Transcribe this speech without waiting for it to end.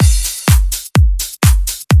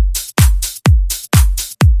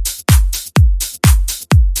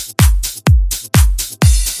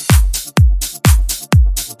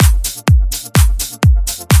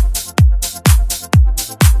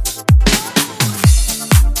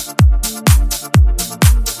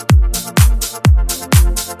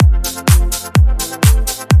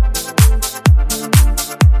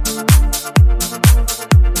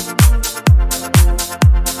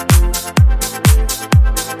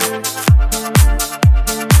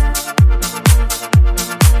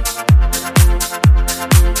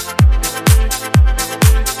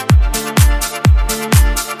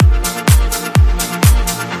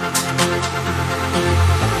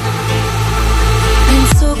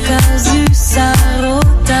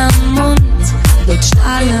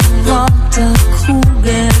alle Worte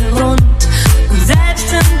kugelrund. Und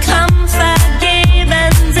selbst im Kampf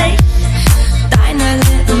vergeben sich deine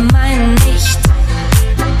Lippen meinen nicht.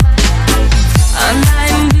 An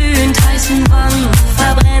deinen glühend heißen Wangen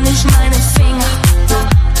verbrenne ich meine Finger.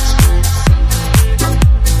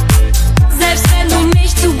 Selbst wenn du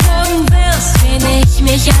mich zu Boden wirfst, seh ich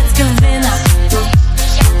mich als Gewinner.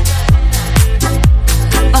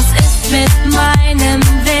 Was ist mit meinem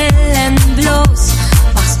Willen bloß?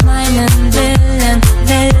 Machst meinen Willen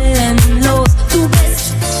willenlos. Du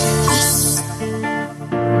bist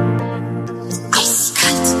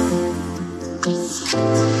eiskalt.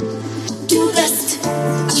 Du bist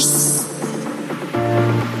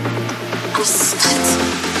eiskalt.